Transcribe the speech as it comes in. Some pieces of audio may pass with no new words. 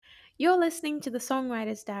You're listening to the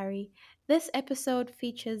Songwriter's Diary. This episode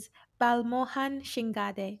features Balmohan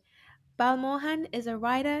Shingade. Balmohan is a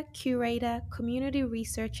writer, curator, community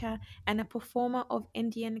researcher, and a performer of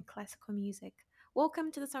Indian classical music.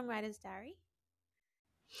 Welcome to the Songwriter's Diary.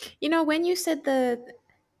 When you said the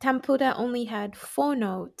Tampuda only had four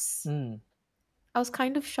notes, Mm. I was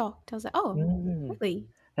kind of shocked. I was like, oh, Mm. really?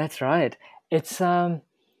 That's right. It's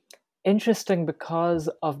interesting because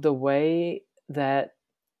of the way that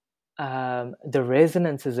the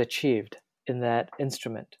resonance is achieved in that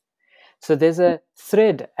instrument. So there's a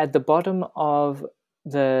thread at the bottom of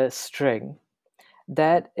the string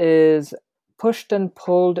that is pushed and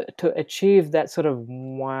pulled to achieve that sort of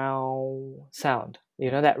wow sound,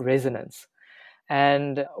 that resonance.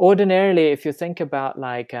 And ordinarily, if you think about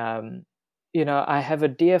I have a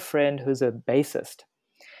dear friend who's a bassist.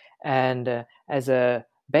 And as a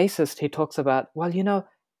bassist, he talks about, well,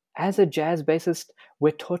 as a jazz bassist,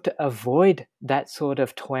 we're taught to avoid that sort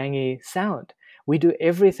of twangy sound. We do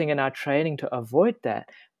everything in our training to avoid that.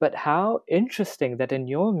 But how interesting that in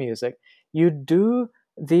your music, you do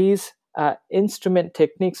these instrument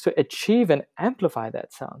techniques to achieve and amplify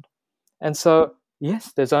that sound. And so,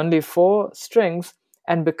 yes, there's only four strings.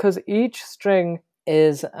 And because each string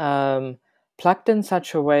is plucked in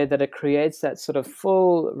such a way that it creates that sort of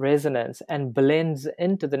full resonance and blends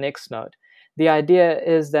into the next note, the idea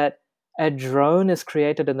is that a drone is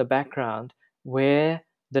created in the background where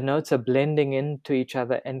the notes are blending into each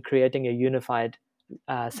other and creating a unified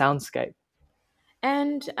soundscape.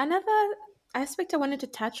 And another aspect I wanted to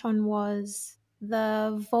touch on was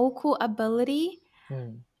the vocal ability.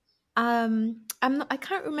 Mm. I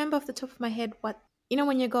can't remember off the top of my head what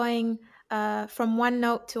when you're going from one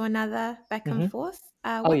note to another back and Hmm. forth.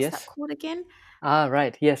 Oh, What's that yes. called again? Ah,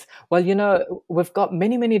 right. Yes. Well, we've got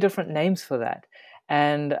many, many different names for that.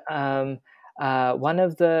 And one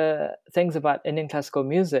of the things about Indian classical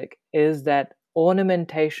music is that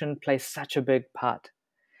ornamentation plays such a big part.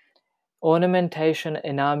 Ornamentation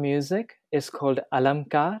in our music is called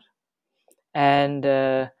alamkar, and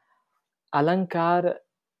alankar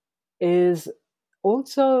is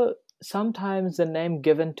also sometimes the name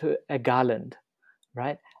given to a garland,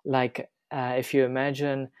 right? Like if you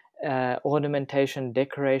imagine ornamentation,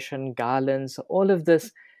 decoration, garlands, all of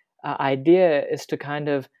this idea is to kind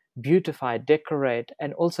of beautify, decorate,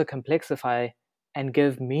 and also complexify and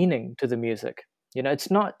give meaning to the music.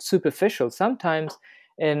 It's not superficial. Sometimes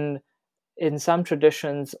in some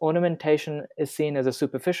traditions, ornamentation is seen as a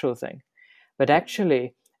superficial thing. But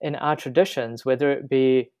actually, in our traditions, whether it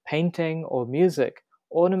be painting or music,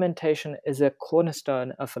 ornamentation is a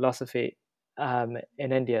cornerstone of philosophy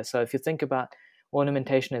in India. So if you think about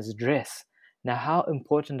ornamentation as dress, now how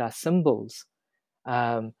important are symbols?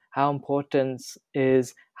 How important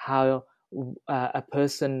is how a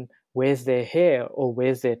person wears their hair or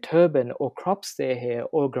wears their turban or crops their hair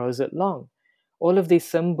or grows it long? All of these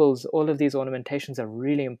symbols, all of these ornamentations are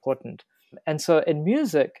really important. And so in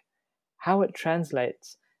music, how it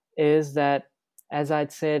translates is that, as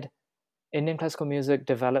I'd said, Indian classical music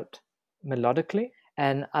developed melodically,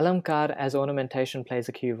 and alamkar as ornamentation plays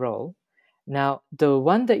a key role. Now, the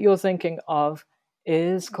one that you're thinking of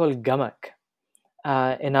is called gamak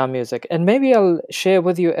in our music. And maybe I'll share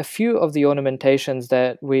with you a few of the ornamentations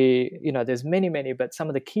that there's many, many, but some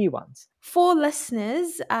of the key ones. For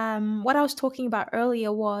listeners, what I was talking about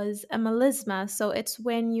earlier was a melisma. So it's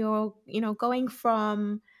when you're going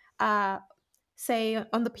from say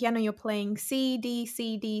on the piano you're playing C D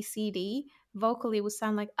C D C D. Vocally it would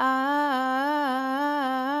sound like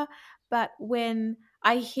ah, but when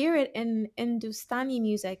I hear it in Hindustani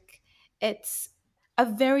music, it's a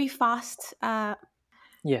very fast,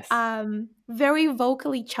 Yes, very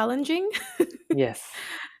vocally challenging. yes,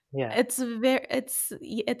 yeah. It's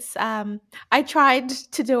I tried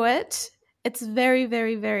to do it. It's very,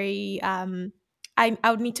 very, very I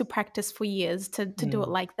would need to practice for years to do it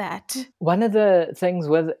Mm. like that. One of the things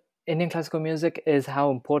with Indian classical music is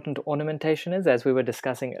how important ornamentation is, as we were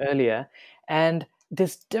discussing earlier. And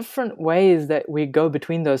there's different ways that we go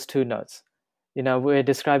between those two notes. We're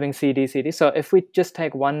describing C, D, C, D. So if we just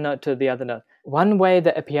take one note to the other note, one way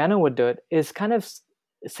that a piano would do it is kind of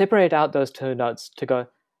separate out those two notes to go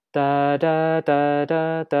da, da, da,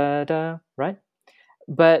 da, da, da, right?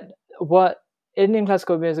 But what Indian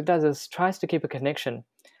classical music does is tries to keep a connection,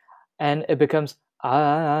 and it becomes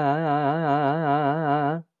ah.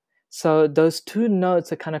 So those two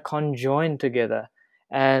notes are kind of conjoined together,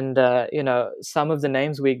 and some of the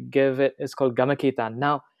names we give it is called gamakitan.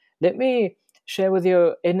 Now, let me share with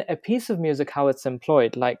you in a piece of music how it's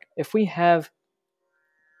employed. Like if we have,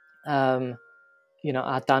 our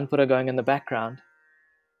tanpura going in the background,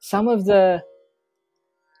 Some of the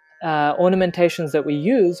ornamentations that we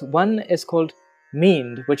use, one is called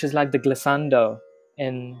meend, which is like the glissando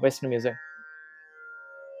in Western music.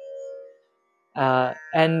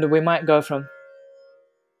 And we might go from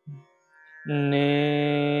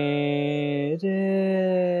ne de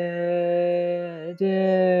ga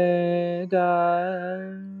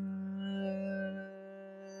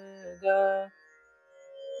ga.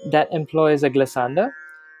 That employs a glissando.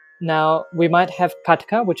 Now we might have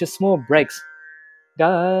katka, which is small breaks. Ga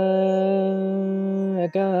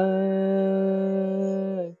ga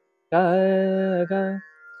ga ga.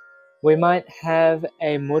 We might have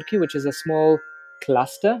a murki, which is a small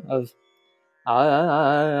cluster of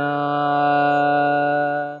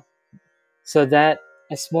so that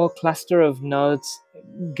a small cluster of notes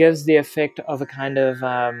gives the effect of a kind of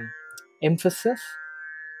emphasis.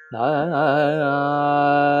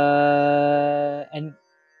 And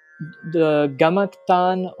the gamak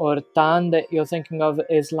tan or tan that you're thinking of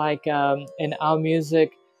is like in our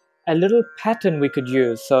music a little pattern we could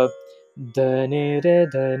use. So da ni re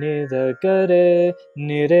da ni da ga re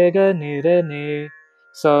ni re ga ni re ni.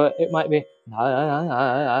 So it might be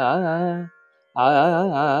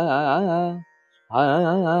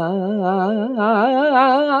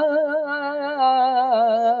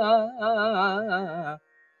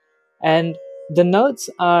and the notes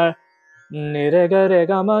are ni re ga re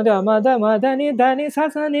ga ma da ma da ni sa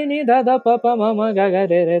sa ni da da pa pa ma ma ga ga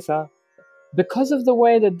re sa. Because of the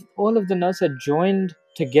way that all of the notes are joined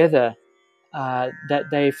together, that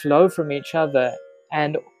they flow from each other,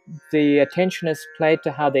 and the attention is played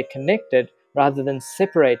to how they're connected rather than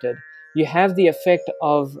separated, you have the effect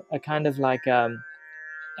of a kind of like a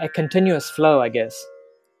continuous flow, I guess.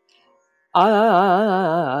 Pa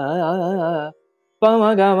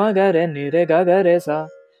ma ga ma ga re ni re ga ga re sa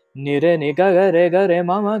ni re ni ga re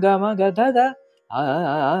ma ma ga da da.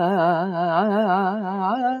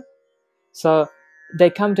 So they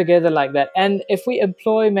come together like that. And if we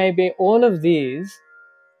employ maybe all of these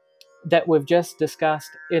that we've just discussed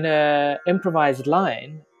in a improvised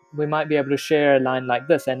line, we might be able to share a line like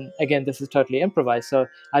this. And again, this is totally improvised. So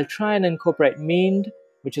I'll try and incorporate meend,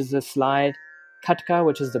 which is the slide, katka,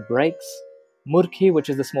 which is the breaks, murki, which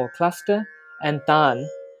is the small cluster, and tan,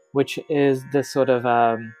 which is the sort of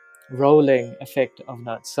rolling effect of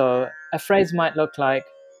notes. So a phrase might look like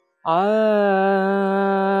then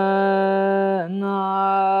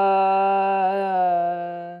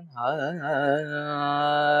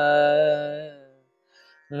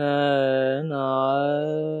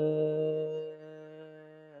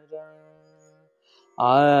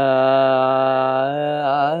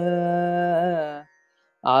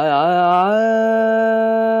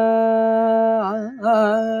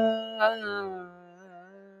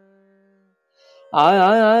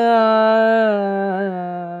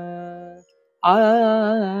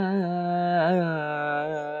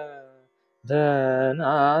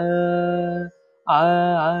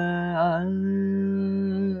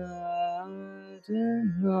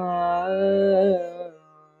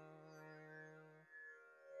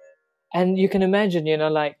and you can imagine,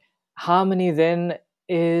 like harmony then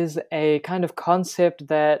is a kind of concept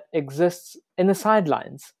that exists in the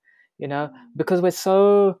sidelines, because we're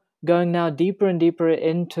so going now deeper and deeper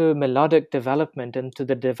into melodic development, into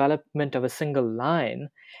the development of a single line,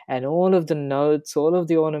 and all of the notes, all of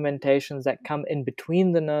the ornamentations that come in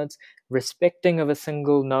between the notes, respecting of a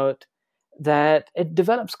single note, that it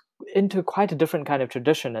develops into quite a different kind of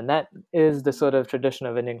tradition. And that is the sort of tradition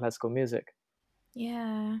of Indian classical music.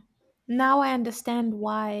 Yeah. Now I understand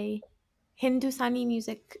why Hindustani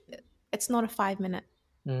music, it's not a 5 minute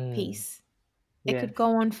Mm, piece. It yes. could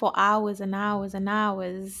go on for hours and hours and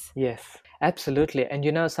hours. Yes, absolutely.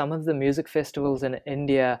 And some of the music festivals in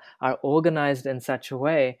India are organized in such a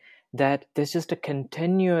way that there's just a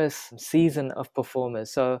continuous season of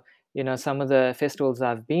performers. So, some of the festivals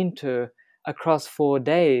I've been to, across 4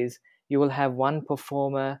 days, you will have one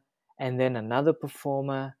performer and then another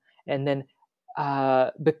performer. And then,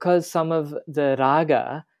 because some of the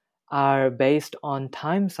raga are based on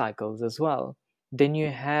time cycles as well, then you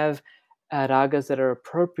have ragas that are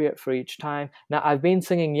appropriate for each time. Now, I've been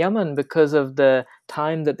singing Yaman because of the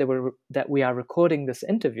time that we are recording this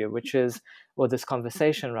interview, which is, or this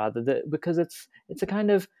conversation rather, because it's a kind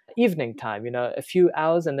of evening time, a few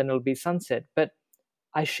hours and then it'll be sunset. But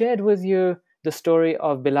I shared with you the story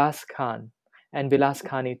of Bilas Khan and Bilas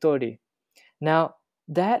Khani Tori. Now,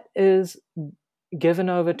 that is given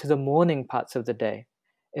over to the morning parts of the day.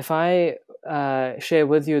 If I share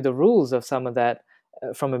with you the rules of some of that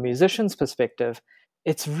from a musician's perspective,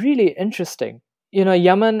 it's really interesting.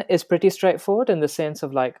 Yaman is pretty straightforward in the sense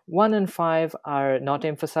of like 1 and 5 are not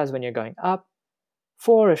emphasized when you're going up,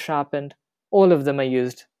 4 is sharpened, all of them are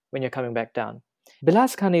used when you're coming back down.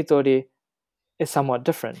 Bilaskhani Todi is somewhat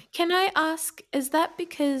different. Can I ask, is that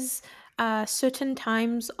because certain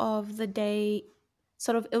times of the day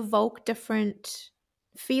sort of evoke different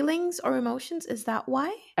feelings or emotions? Is that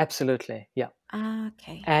why? Absolutely, yeah. Ah,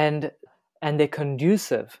 okay. And they're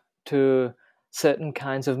conducive to certain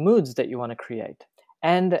kinds of moods that you want to create.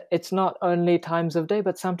 And it's not only times of day,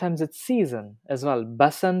 but sometimes it's season as well.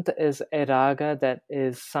 Basant is a raga that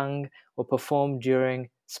is sung or performed during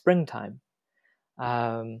springtime.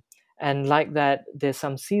 Um, and like that, there's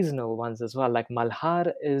some seasonal ones as well. Like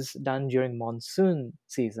Malhar is done during monsoon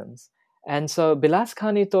seasons. And so Bilas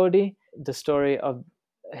Khani Todi, the story of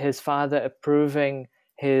his father approving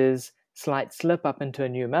his slight slip up into a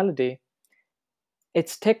new melody,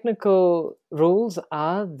 its technical rules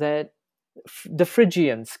are that the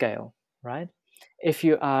Phrygian scale, right? If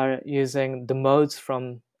you are using the modes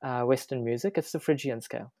from Western music, it's the Phrygian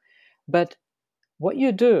scale. But what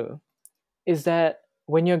you do is that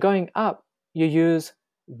when you're going up, you use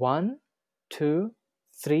 1, 2,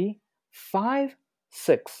 3, 5,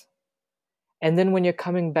 6. And then when you're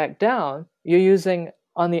coming back down, you're using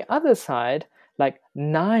on the other side like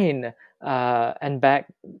 9 and back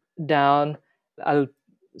down. I'll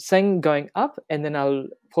sing going up and then I'll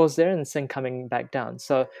pause there and sing coming back down.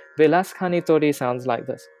 So Vilas Khani Tori sounds like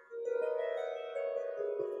this.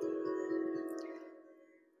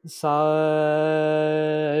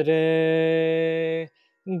 Sa re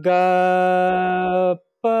ga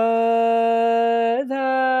pa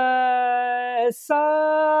dha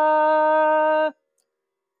sa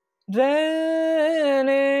re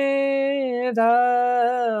ne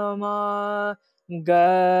dha ma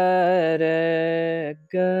ga re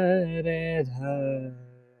dha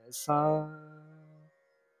sa.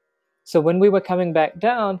 So when we were coming back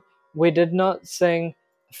down, we did not sing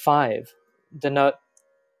 5, the note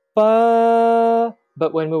pa,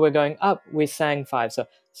 but when we were going up, we sang 5. So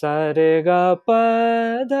sa re ga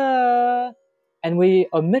pa da, and we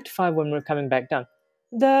omit 5 when we're coming back down.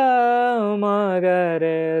 Da ma ga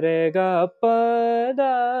re ga pa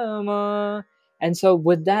da ma. And so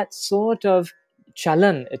with that sort of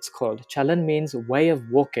chalan, it's called. Chalan means way of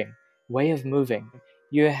walking, way of moving.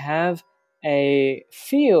 You have a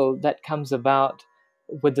feel that comes about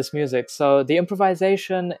with this music. So the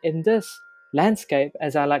improvisation in this landscape,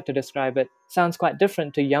 as I like to describe it, sounds quite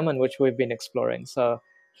different to Yaman, which we've been exploring. So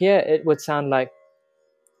here it would sound like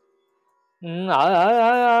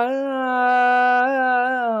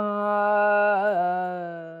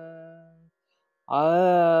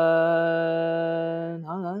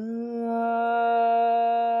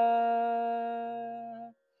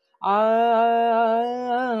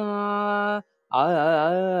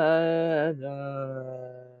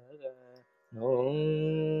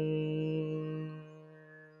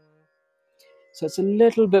so it's a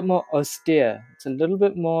little bit more austere. It's a little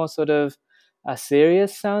bit more sort of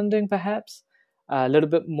serious sounding, perhaps, a little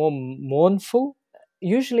bit more mournful.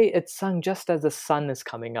 Usually it's sung just as the sun is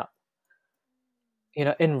coming up,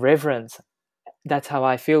 in reverence. That's how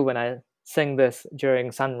I feel when I sing this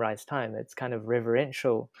during sunrise time. It's kind of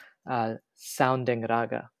reverential sounding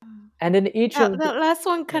raga. And in each That, of the. that last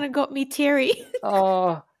one kind of got me teary.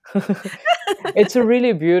 Oh, it's a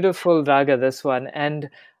really beautiful raga, this one. And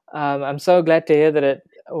I'm so glad to hear that it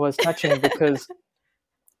was touching because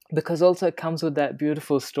also it comes with that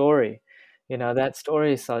beautiful story. That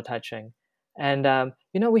story is so touching. And,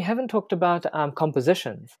 we haven't talked about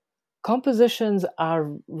compositions. Compositions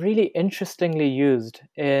are really interestingly used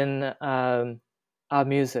in our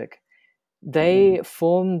music. They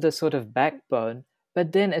form the sort of backbone,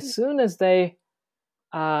 but then as soon as they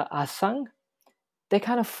are sung, they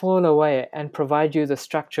kind of fall away and provide you the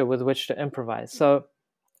structure with which to improvise. So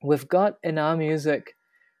we've got in our music,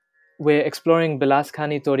 we're exploring Bilas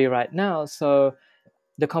Khani Tori right now. So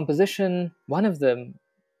the composition, one of them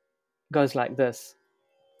goes like this.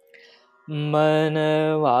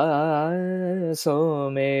 मनवा सो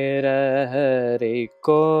मेरा हरि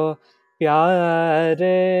को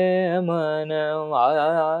प्यारे मनवा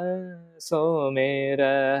सो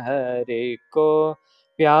मेरा हरि को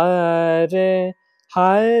प्यारे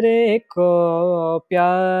हरे को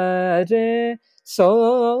प्यारे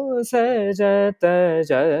सो सजत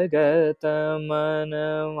जगत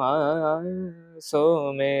मनवा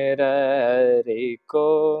सो मेरा हरि को.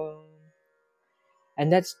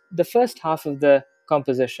 And that's the first half of the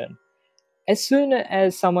composition. As soon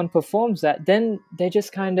as someone performs that, then they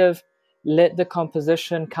just kind of let the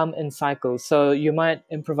composition come in cycles. So you might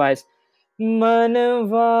improvise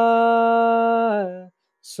मनवा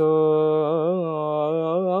सो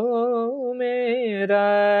मेरा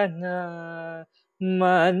ना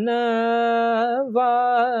मनवा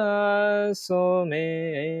सो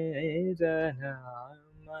मेरा ना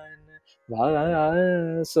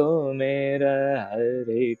मनवा सो मेरा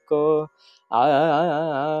हरि को आ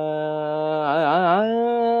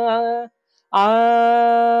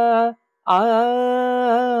आ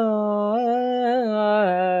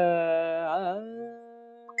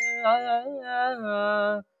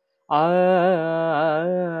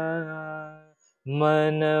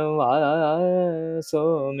मनवा सो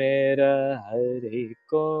मेरा हरि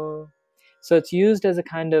को. So it's used as a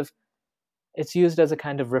kind of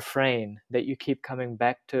refrain that you keep coming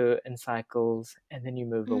back to in cycles, and then you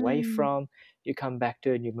move away Mm. from, you come back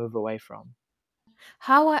to, and you move away from.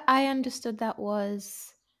 How I understood that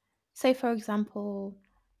was, say, for example,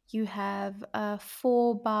 you have a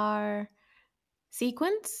 4 bar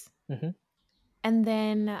sequence, Hmm. and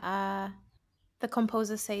then the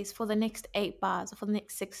composer says for the next 8 bars or for the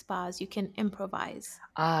next 6 bars, you can improvise.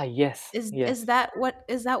 Ah, yes, Is yes. that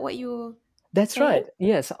what you were That's saying? right.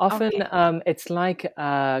 Yes, often Okay. it's like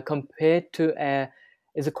compared to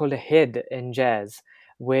is it called a head in jazz,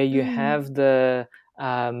 where you Mm. have the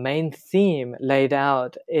main theme laid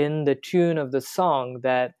out in the tune of the song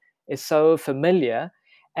that is so familiar,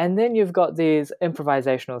 and then you've got these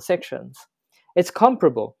improvisational sections. It's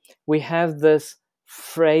comparable. We have this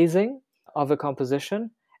phrasing of a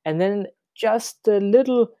composition, and then just a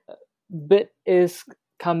little bit is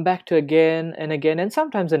come back to again and again, and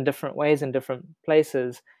sometimes in different ways in different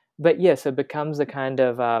places. But yes, it becomes a kind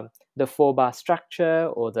of the 4 bar structure,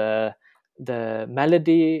 or the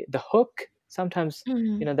melody, the hook. Sometimes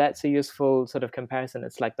Mm. that's a useful sort of comparison.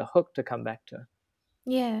 It's like the hook to come back to.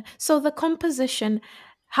 Yeah. So the composition,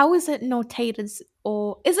 how is it notated,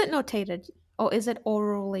 or is it notated, or is it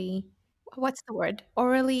orally? What's the word?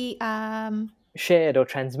 Orally Shared or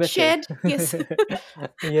transmitted. shared? Yes.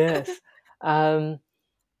 Yes. um,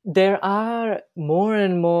 there are more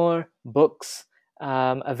and more books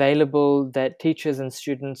available that teachers and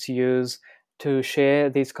students use to share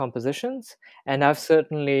these compositions. And I've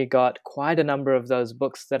certainly got quite a number of those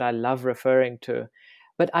books that I love referring to.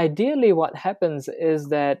 But ideally, what happens is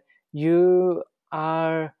that you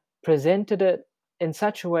are presented it in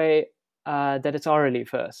such a way that it's orally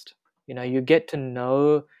first. You get to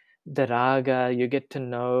know the raga, you get to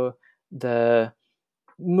know the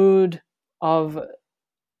mood of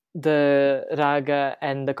the raga,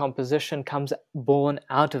 and the composition comes born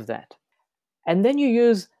out of that. And then you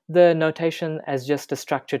use the notation as just a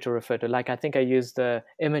structure to refer to. Like, I think I used the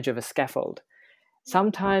image of a scaffold.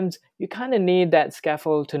 Sometimes you kind of need that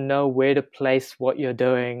scaffold to know where to place what you're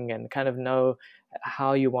doing and kind of know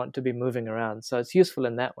how you want to be moving around. So it's useful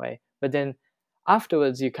in that way. But then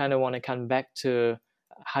afterwards, you kind of want to come back to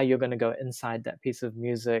how you're going to go inside that piece of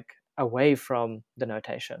music away from the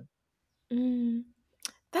notation. Mm.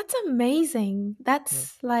 That's amazing. Mm.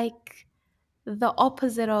 That's like the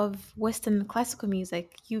opposite of Western classical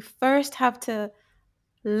music. You first have to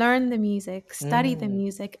learn the music, study the Mm.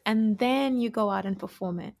 music, and then you go out and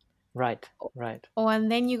perform it. Right, right. Or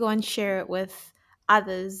and then you go and share it with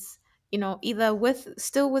others, either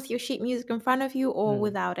with your sheet music in front of you or Mm.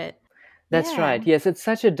 without it. That's Yeah. right. Yes, it's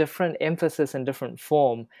such a different emphasis and different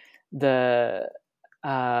form. The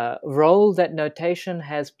role that notation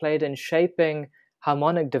has played in shaping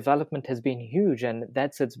harmonic development has been huge, and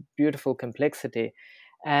that's its beautiful complexity.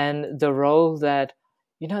 And the role that,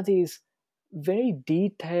 these very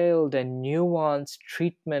detailed and nuanced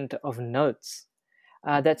treatment of notes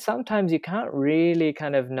that sometimes you can't really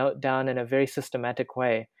kind of note down in a very systematic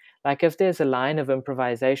way. Like if there's a line of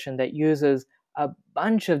improvisation that uses a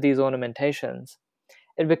bunch of these ornamentations,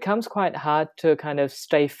 it becomes quite hard to kind of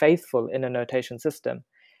stay faithful in a notation system.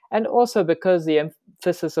 And also because the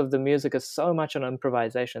emphasis of the music is so much on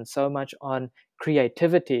improvisation, so much on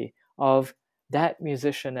creativity of that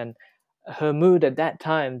musician and her mood at that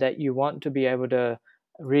time, that you want to be able to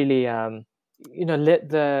really let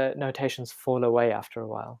the notations fall away after a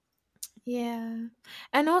while. Yeah.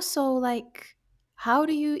 And also, like, how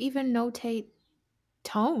do you even notate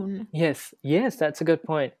tone? Yes, yes, that's a good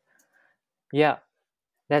point. Yeah,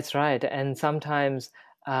 that's right. And sometimes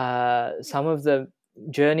some of the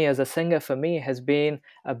journey as a singer for me has been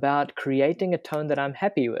about creating a tone that I'm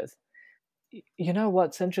happy with.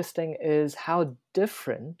 What's interesting is how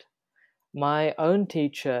different my own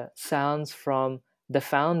teacher sounds from the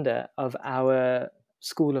founder of our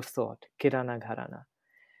school of thought, Kirana Gharana.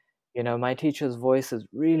 My teacher's voice is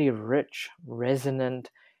really rich, resonant,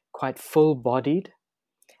 quite full bodied.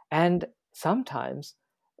 And sometimes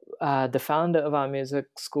the founder of our music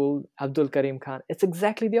school, Abdul Karim Khan, it's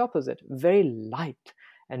exactly the opposite. Very light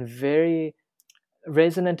and very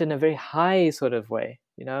resonant in a very high sort of way,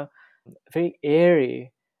 very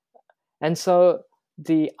airy. And so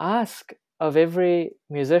the ask of every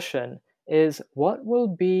musician is, what will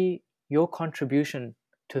be your contribution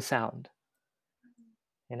to sound?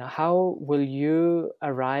 How will you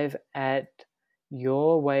arrive at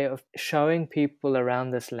your way of showing people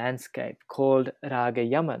around this landscape called Raga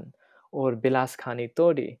Yaman or Bilas Khani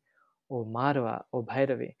Todi or Marwa or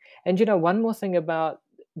Bhairavi? And one more thing about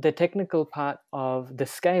the technical part of the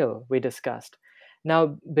scale we discussed.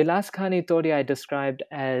 Now, Bilas Khani Todi I described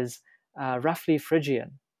as roughly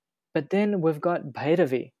Phrygian, but then we've got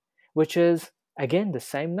Bhairavi, which is again the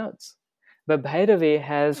same notes. But Bhairavi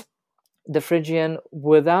has the Phrygian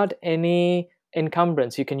without any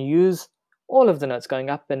encumbrance. You can use all of the notes going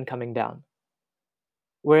up and coming down.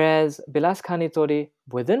 Whereas Bilas Khani Tori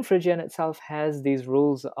within Phrygian itself has these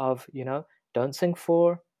rules of, don't sing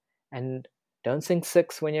 4 and don't sing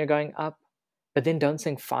 6 when you're going up, but then don't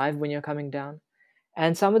sing 5 when you're coming down.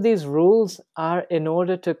 And some of these rules are in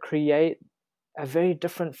order to create a very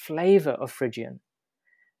different flavor of Phrygian,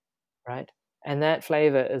 right? And that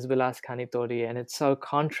flavor is Bilas Khani Tori, and it's so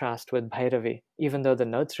contrast with Bhairavi, even though the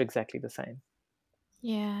notes are exactly the same.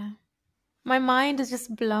 Yeah. My mind is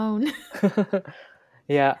just blown.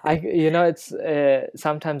 Yeah, it's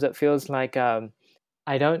sometimes it feels like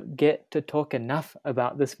I don't get to talk enough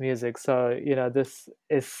about this music. So, this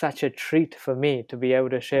is such a treat for me to be able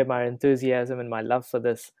to share my enthusiasm and my love for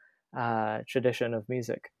this tradition of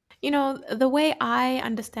music. The way I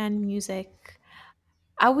understand music,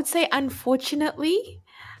 I would say unfortunately,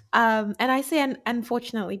 and I say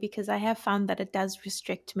unfortunately because I have found that it does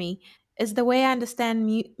restrict me, is the way I understand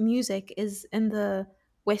music is in the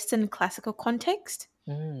Western classical context.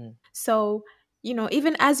 Mm, So,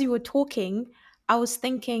 even as you were talking, I was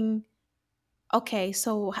thinking, okay,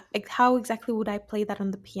 so like, how exactly would I play that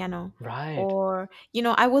on the piano? right. Or,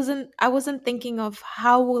 I wasn't thinking of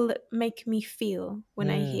how will it make me feel when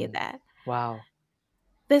I hear Mm, that. wow.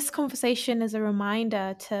 This conversation is a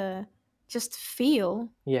reminder to just feel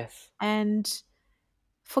Yes. and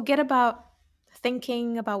forget about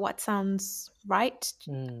thinking about what sounds right.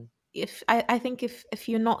 Mm. If I think if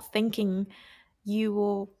you're not thinking, you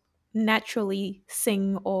will naturally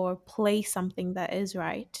sing or play something that is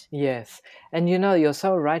right. Yes, and you're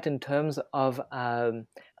so right in terms of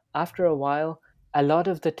after a while, a lot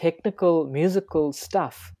of the technical musical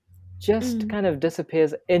stuff just Mm, kind of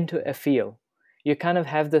disappears into a feel. You kind of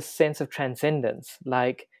have this sense of transcendence,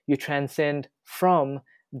 like you transcend from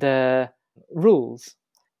the rules.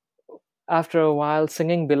 After a while,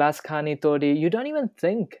 singing Bilas Khani Todi, you don't even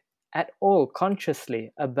think at all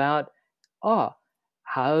consciously about, oh,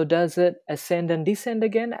 how does it ascend and descend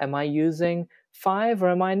again? Am I using 5 or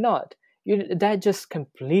am I not? That just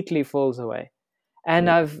completely falls away. And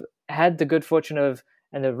I've had the good fortune of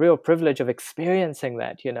and the real privilege of experiencing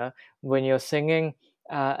that, when you're singing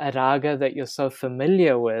a raga that you're so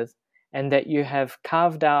familiar with and that you have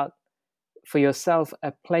carved out for yourself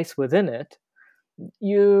a place within it,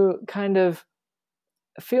 you kind of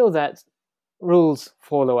feel that rules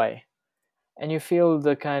fall away and you feel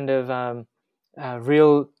the kind of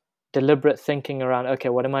real deliberate thinking around, okay,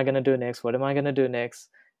 what am I going to do next, what am I going to do next,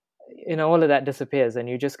 all of that disappears and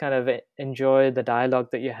you just kind of enjoy the dialogue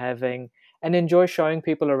that you're having and enjoy showing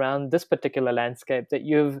people around this particular landscape that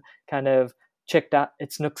you've kind of checked out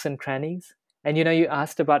its nooks and crannies. And you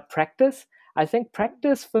asked about practice. I think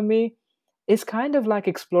practice for me is kind of like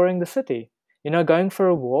exploring the city, going for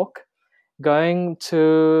a walk, going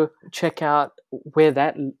to check out where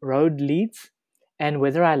that road leads and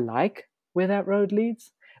whether I like where that road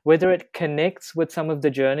leads, whether it connects with some of the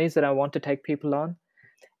journeys that I want to take people on,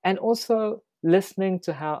 and also listening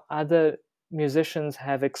to how other musicians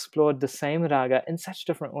have explored the same raga in such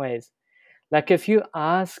different ways. Like if you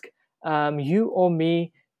ask you or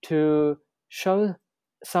me to show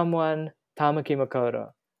someone Tamaki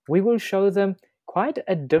Makoro, we will show them quite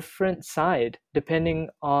a different side depending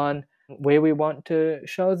on where we want to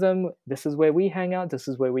show them. This is where we hang out, this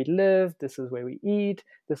is where we live, this is where we eat,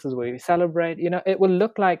 this is where we celebrate. It will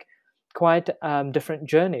look like quite different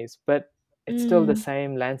journeys, but it's still the mm.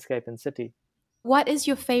 same landscape and city. What is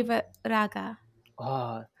your favorite raga?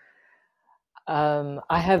 Oh,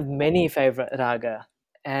 I have many favorite raga,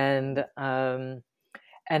 and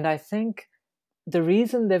I think the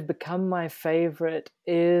reason they've become my favorite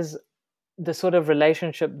is the sort of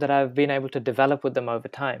relationship that I've been able to develop with them over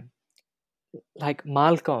time. Like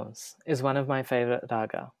Malkons is one of my favorite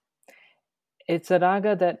raga. It's a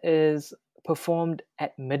raga that is performed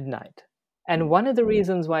at midnight. And one of the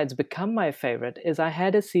reasons why it's become my favorite is I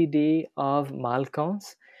had a CD of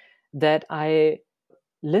Malkans that I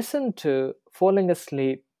listened to falling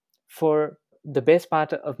asleep for the best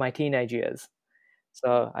part of my teenage years.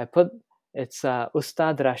 So I put it's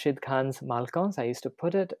Ustad Rashid Khan's Malkans. I used to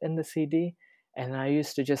put it in the CD, and I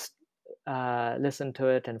used to just listen to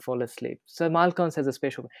it and fall asleep. So Malkans has a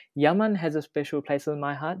special. Yaman has a special place in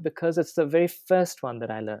my heart because it's the very first one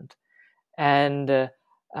that I learned, and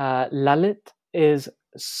Lalit is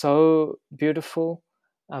so beautiful.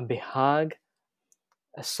 Bihag,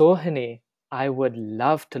 Sohini, I would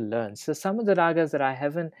love to learn. So some of the ragas that I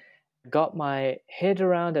haven't got my head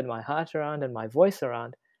around and my heart around and my voice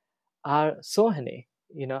around are Sohini.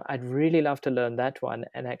 I'd really love to learn that one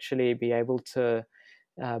and actually be able to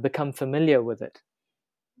become familiar with it.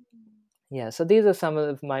 Yeah, so these are some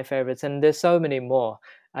of my favorites, and there's so many more.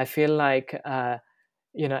 I feel like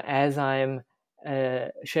as I'm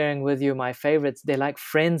sharing with you my favorites, they're like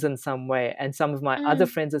friends in some way. And some of my other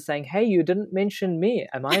Mm. friends are saying, "Hey, you didn't mention me.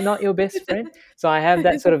 Am I not your best friend?" So I have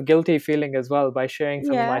that sort of guilty feeling as well by sharing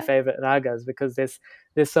some of my Yeah. favorite ragas because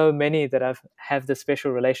there's so many that I've have this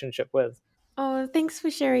special relationship with. Oh, thanks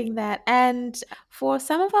for sharing that. And for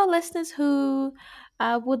some of our listeners who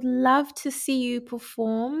would love to see you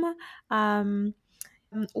perform, um,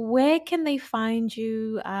 where can they find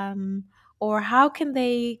you, or how can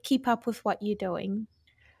they keep up with what you're doing?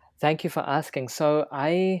 Thank you for asking. So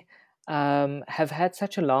I have had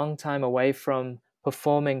such a long time away from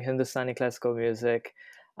performing Hindustani classical music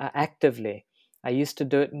actively. I used to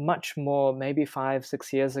do it much more, maybe 5,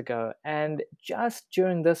 6 years ago. And just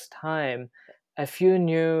during this time, a few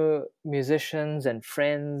new musicians and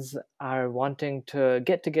friends are wanting to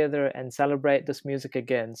get together and celebrate this music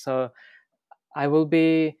again. So I will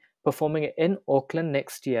be performing in Auckland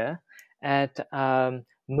next year at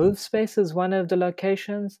Move Space is one of the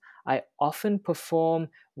locations. I often perform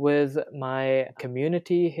with my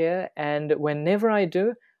community here, and whenever I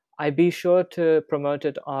do, I be sure to promote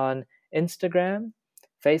it on Instagram,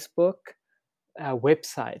 Facebook,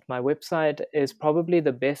 website. My website is probably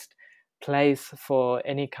the best place for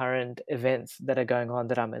any current events that are going on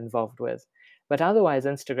that I'm involved with. But otherwise,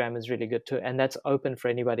 Instagram is really good too, and that's open for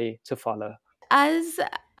anybody to follow. As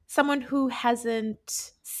someone who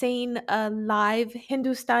hasn't seen a live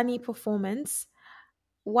Hindustani performance,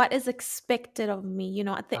 what is expected of me?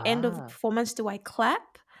 At the end of the Ah, performance, do I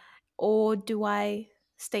clap or do I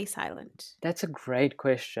stay silent? that's a great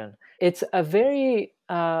question. It's a very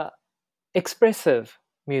expressive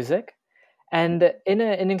music. And in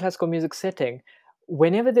an Indian classical music setting,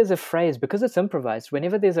 whenever there's a phrase, because it's improvised,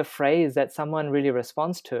 whenever there's a phrase that someone really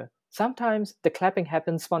responds to, sometimes the clapping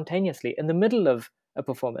happens spontaneously in the middle of a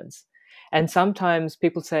performance. And sometimes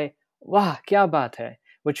people say, "Wah, kya baat hai,"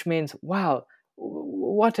 which means, "Wow,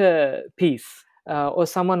 what a piece." Or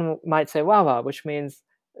someone might say, "Wah, wah," which means,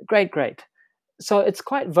 "Great, great." So it's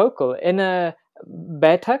quite vocal. In a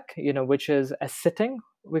betak, which is a sitting,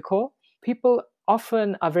 we call, people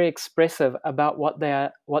often are very expressive about what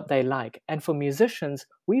they like. And for musicians,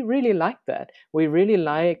 we really like that. We really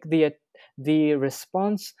like the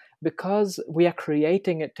response because we are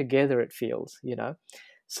creating it together, it feels.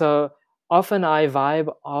 So often I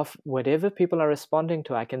vibe off whatever people are responding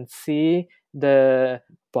to. I can see the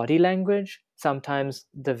body language, sometimes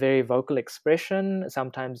the very vocal expression,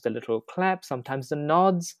 sometimes the little clap, sometimes the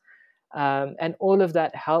nods, and all of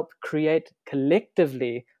that help create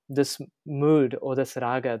collectively this mood or this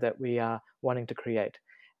raga that we are wanting to create.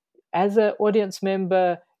 As an audience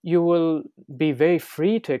member, you will be very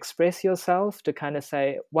free to express yourself, to kind of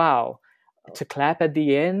say, "Wow," to clap at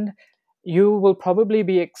the end. You will probably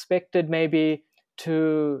be expected maybe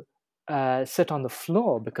to sit on the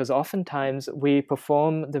floor because oftentimes we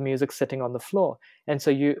perform the music sitting on the floor, and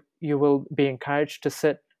so you will be encouraged to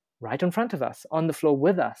sit right in front of us on the floor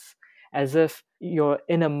with us, as if you're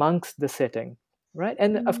in amongst the setting, right?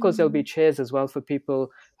 And of course, there'll be Mm, chairs as well for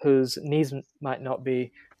people whose knees might not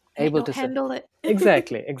be able I'll to sit. handle it.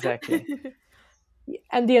 Exactly, exactly.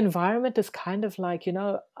 And the environment is kind of like,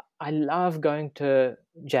 I love going to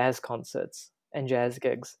jazz concerts and jazz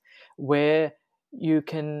gigs where you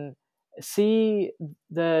can see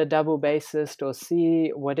the double bassist or see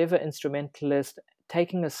whatever instrumentalist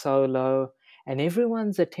taking a solo, and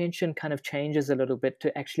everyone's attention kind of changes a little bit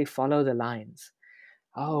to actually follow the lines.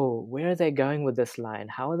 Oh, where are they going with this line?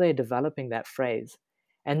 How are they developing that phrase?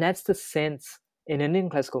 And that's the sense in Indian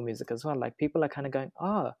classical music as well. Like people are kind of going,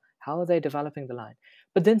 oh, how are they developing the line?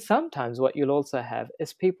 But then sometimes what you'll also have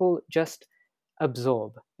is people just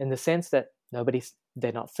absorb in the sense that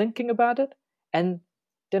they're not thinking about it, and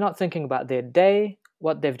they're not thinking about their day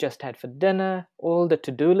what they've just had for dinner, all the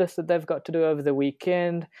to-do lists that they've got to do over the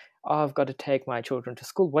weekend. Oh, I've got to take my children to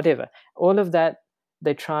school, whatever. All of that,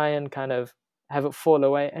 they try and kind of have it fall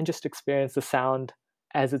away and just experience the sound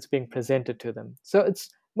as it's being presented to them. So it's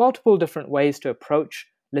multiple different ways to approach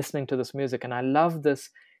listening to this music. And I love this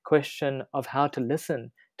question of how to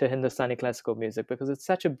listen to Hindustani classical music, because it's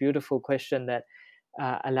such a beautiful question that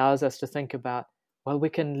allows us to think about, well, we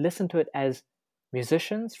can listen to it as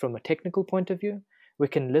musicians from a technical point of view. We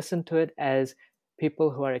can listen to it as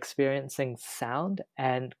people who are experiencing sound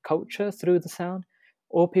and culture through the sound,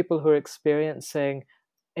 or people who are experiencing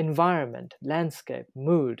environment, landscape,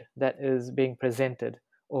 mood that is being presented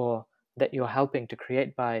or that you're helping to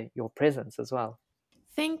create by your presence as well.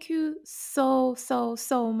 Thank you so, so,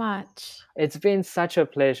 so much. It's been such a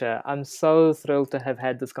pleasure. I'm so thrilled to have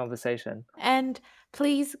had this conversation. And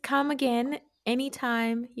please come again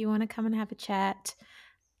anytime you want to come and have a chat.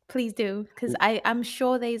 Please do, because I'm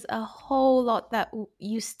sure there's a whole lot that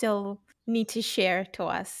you still need to share to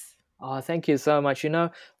us. Oh, thank you so much.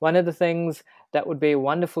 One of the things that would be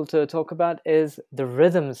wonderful to talk about is the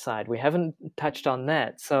rhythm side. We haven't touched on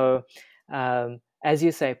that. So, as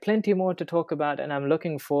you say, plenty more to talk about. And I'm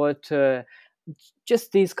looking forward to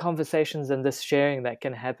just these conversations and this sharing that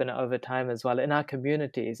can happen over time as well in our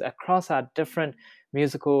communities across our different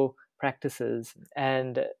musical practices.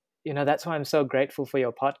 And, that's why I'm so grateful for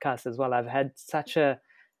your podcast as well. I've had such a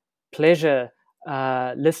pleasure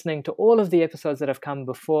listening to all of the episodes that have come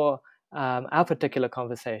before our particular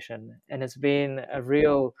conversation. And it's been a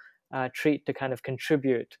real treat to kind of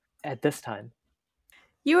contribute at this time.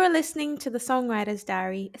 You are listening to the Songwriter's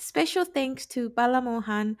Diary. Special thanks to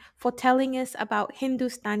Balamohan for telling us about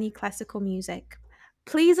Hindustani classical music.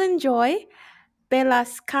 Please enjoy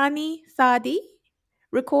Belaskani Thadi,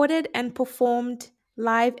 recorded and performed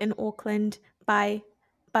live in Auckland by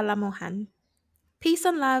Balamohan. Peace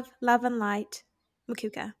and love and light.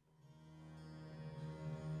 Mukuka.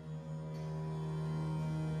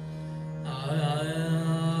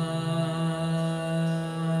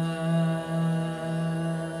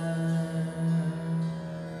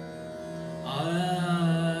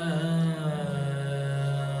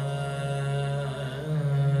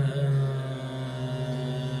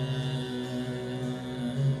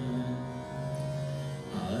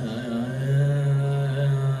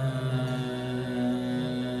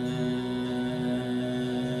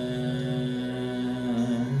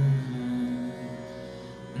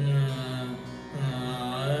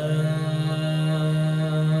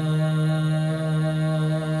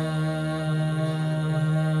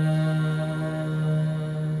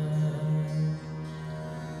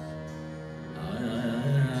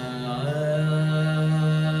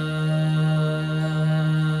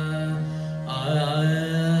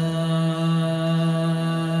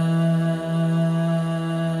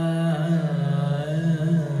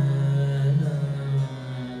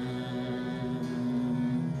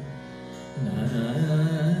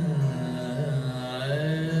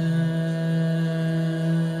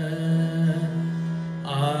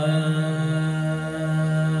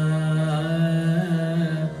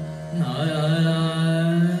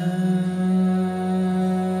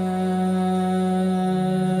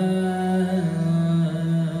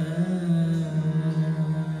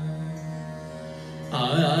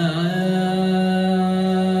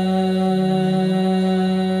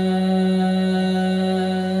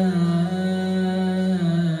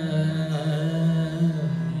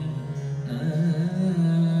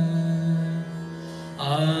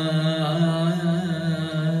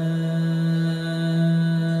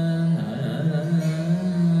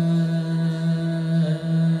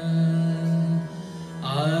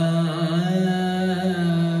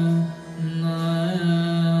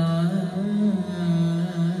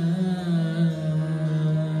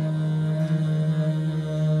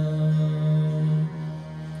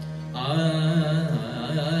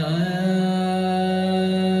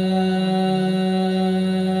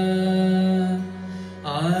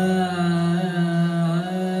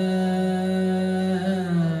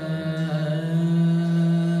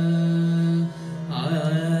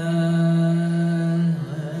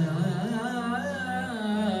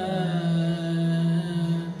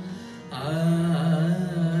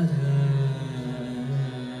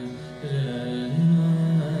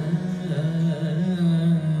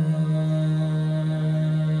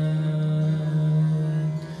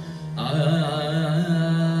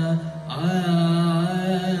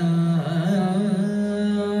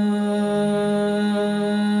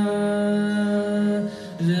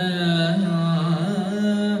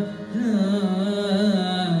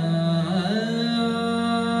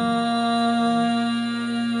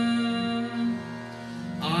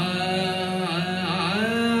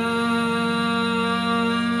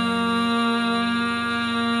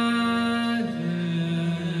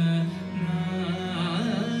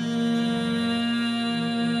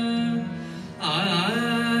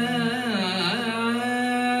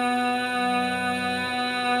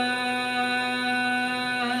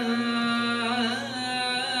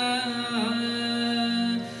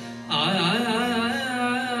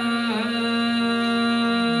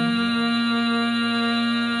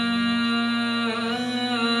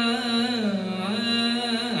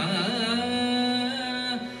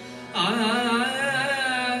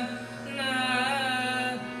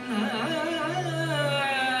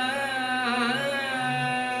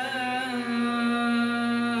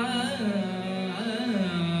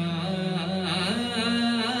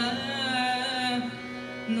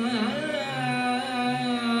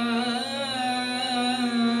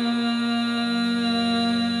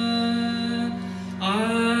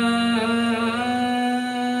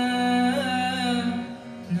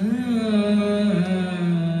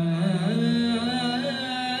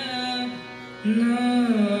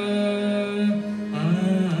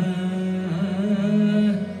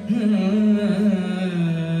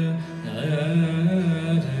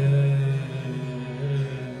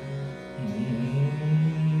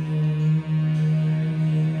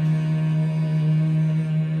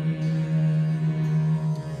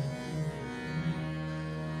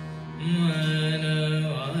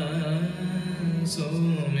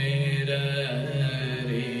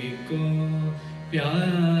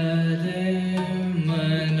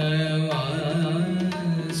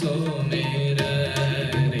 सो मेरा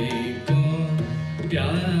रे को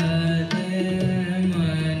प्यारे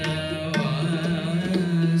मनवा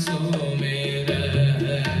सो मेरा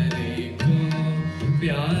रे को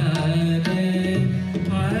प्यारे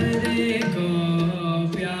हरे को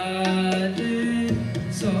प्यारे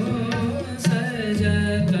सो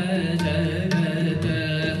सजत जगत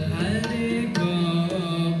हरे को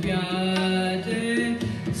प्यारे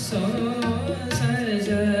सो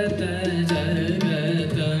सजत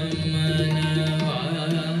जगत मनवा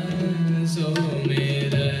सो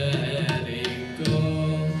मेरा हरे को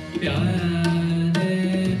प्यारे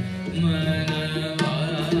मनवा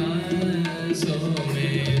सो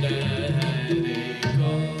मेरा हरे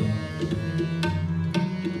को